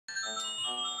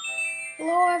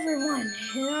Hello everyone,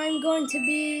 and I'm going to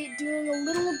be doing a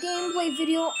little gameplay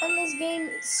video on this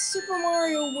game, Super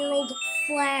Mario World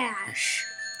Flash.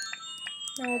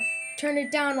 I'll turn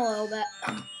it down a little bit.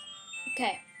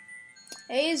 Okay.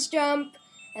 A is jump,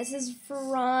 S is for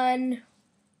run.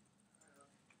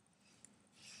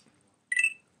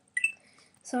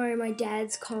 Sorry, my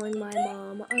dad's calling my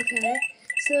mom. Okay,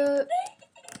 so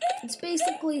it's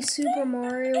basically Super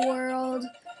Mario World.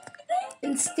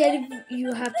 Instead of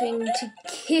you having to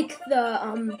kick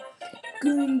the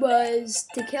Goombas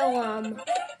to kill them,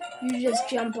 you just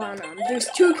jump on them. There's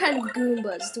two kinds of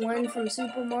Goombas, the one from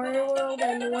Super Mario World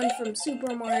and the one from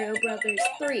Super Mario Brothers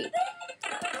 3.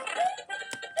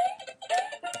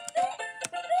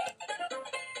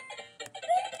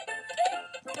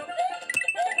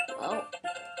 Oh.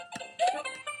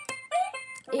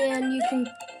 And you can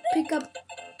pick up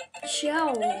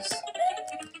shells.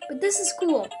 But this is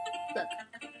cool. Look.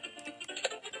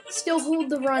 Still hold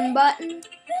the run button,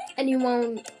 and you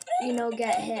won't,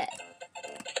 get hit.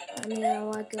 I'm gonna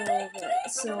let go of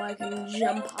it so I can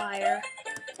jump higher.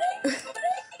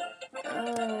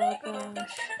 Oh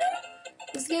gosh.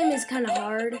 This game is kind of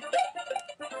hard.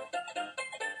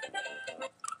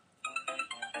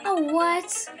 Oh,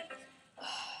 what?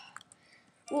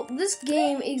 Well, this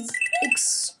game is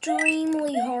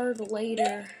extremely hard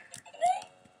later.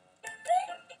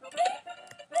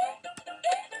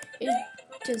 It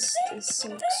just is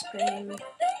so extreme.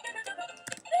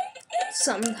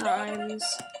 Sometimes.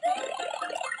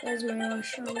 There's my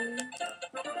mushroom.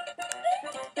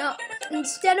 Now,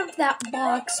 instead of that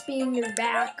box being your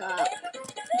backup,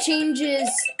 it changes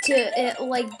to it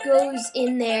goes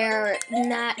in there,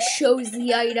 and that shows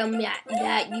the item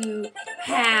that you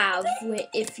have,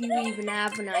 if you even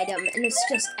have an item, and it's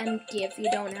just empty if you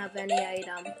don't have any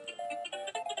item.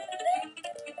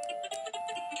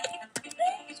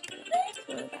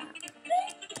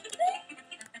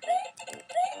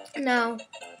 Now,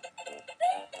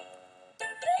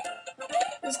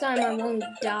 this time I won't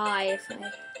die if I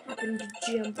happen to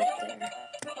jump up there.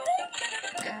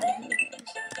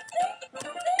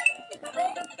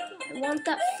 I want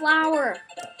that flower.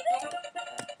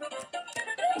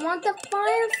 I want the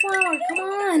fire flower. Come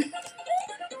on.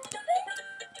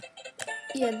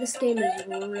 Yeah, this game is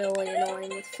really annoying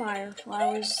with fire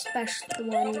flowers,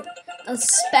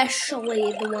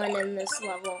 especially the one in this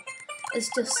level. It's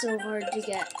just so hard to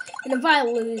get. And if I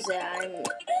lose it, I'm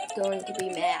going to be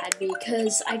mad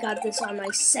because I got this on my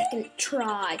second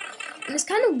try. And it's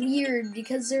kind of weird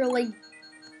because they're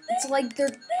it's like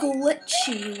they're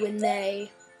glitchy when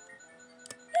they...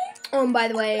 Oh, and by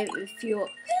the way,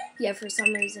 for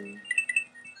some reason,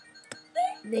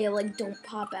 they don't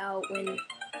pop out when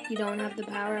you don't have the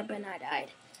power up, and I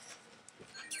died.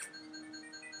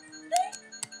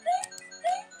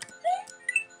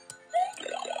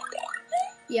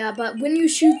 Yeah, but when you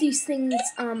shoot these things,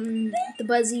 the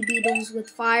Buzzy Beetles with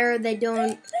fire, they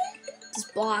don't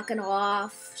just block it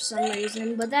off for some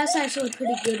reason. But that's actually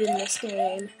pretty good in this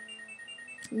game.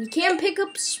 And you can't pick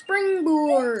up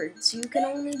springboards. You can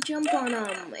only jump on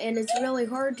them, and it's really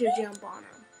hard to jump on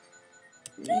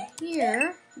them. And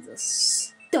here is a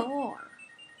star.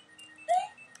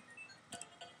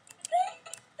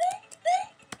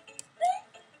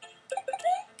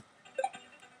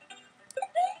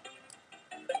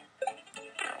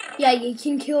 Yeah, you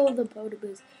can kill the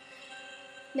Podoboos.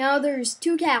 Now there's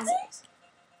 2 castles.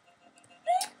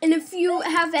 And if you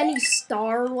have any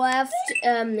star left,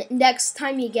 next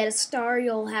time you get a star,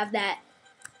 you'll have that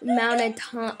amount of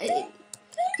time.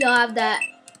 You'll have that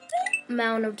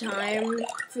amount of time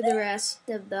for the rest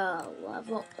of the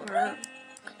level, or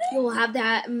you'll have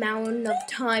that amount of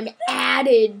time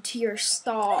added to your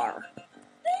star.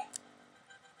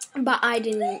 But I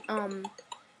didn't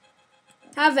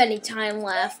have any time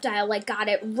left. I got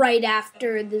it right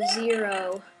after the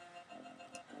 0.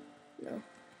 No.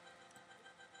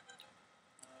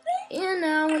 And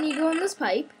now when you go in this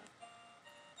pipe,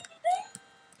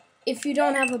 if you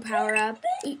don't have a power up,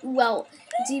 well,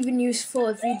 it's even useful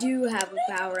if you do have a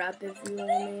power up. If you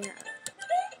only have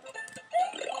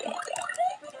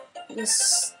the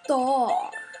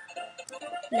star.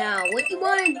 Now, what you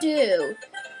want to do,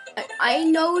 I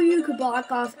know you could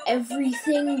block off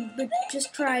everything, but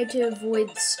just try to avoid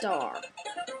the star.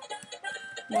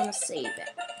 I want to save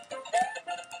it.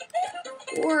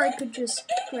 Or I could just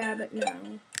grab it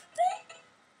now.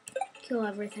 Kill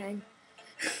everything.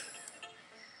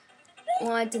 I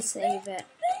wanted to save it.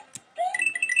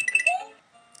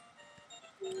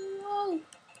 Whoa!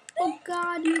 Oh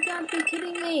god, you gotta be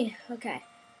kidding me. Okay.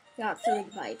 Got through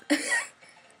the pipe.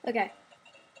 Okay.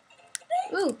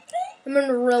 Ooh! I'm in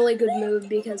a really good mood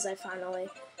because I finally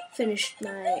finished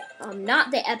my,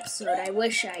 not the episode, I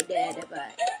wish I did,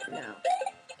 but no.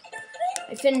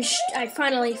 I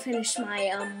finally finished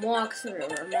my,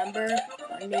 walkthrough, remember?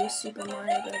 A new Super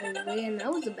Mario Brothers Wii, and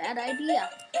that was a bad idea.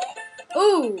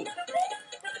 Ooh!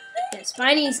 Yeah,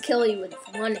 Spinies kill you with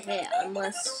one hit,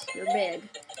 unless you're big.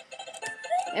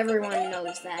 Everyone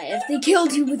knows that. If they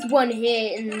killed you with one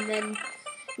hit, and then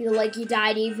you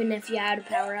died even if you had a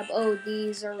power-up. Oh,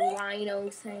 these are rhino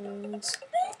things.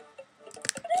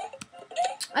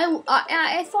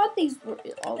 I thought these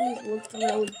always looked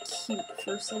really cute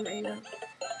for some reason.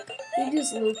 They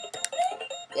just look.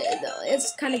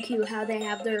 It's kind of cute how they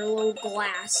have their little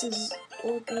glasses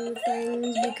looking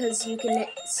things because you can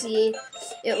see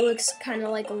it looks kind of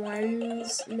like a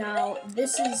lens. Now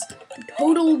this is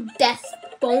total death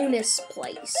bonus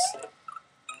place,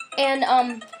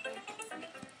 and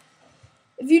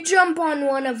if you jump on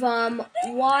one of them,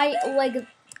 why like?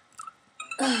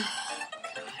 God,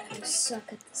 I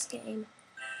suck at this game.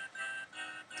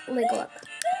 Like, look.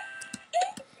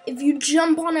 If you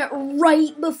jump on it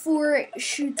right before it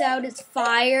shoots out its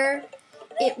fire,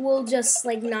 it will just,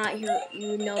 like, not hurt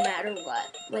you no matter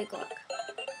what. Like, look.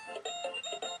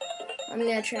 I'm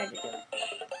gonna try to do it.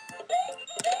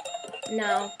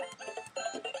 No.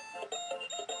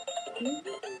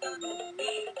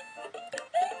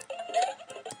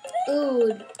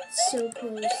 Ooh, so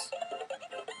close.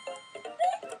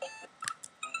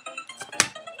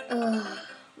 Ugh.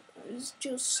 It's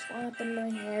just slapping my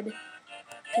head.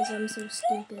 Because I'm so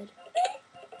stupid.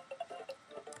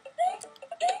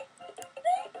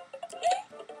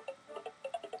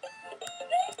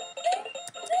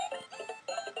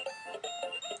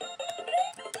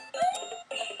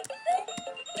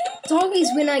 It's always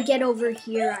when I get over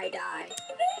here I die.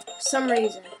 For some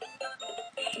reason.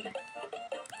 Okay.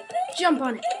 Jump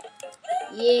on it.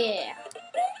 Yeah.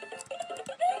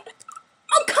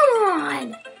 Oh, come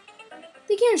on!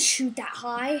 They can't shoot that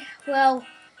high. Well,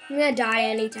 I'm gonna die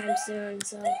anytime soon,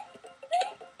 so.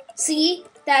 See?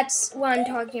 That's what I'm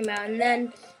talking about. And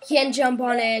then you can't jump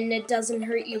on it and it doesn't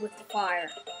hurt you with the fire.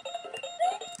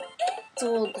 It's a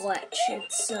little glitch.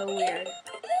 It's so weird.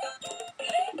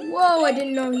 Whoa, I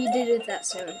didn't know he did it that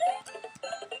soon.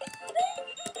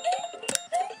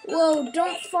 Whoa,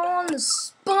 don't fall on the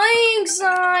spikes!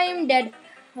 I'm dead.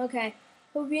 Okay.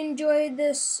 Hope you enjoyed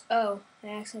this. Oh, I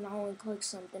accidentally clicked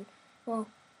something. Well,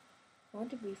 I want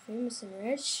to be famous and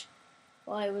rich.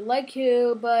 Well, I would like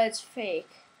to, but it's fake.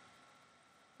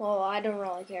 Well, I don't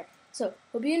really care. So,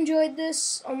 hope you enjoyed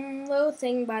this little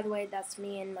thing. By the way, that's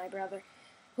me and my brother.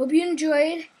 Hope you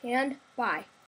enjoyed, and bye.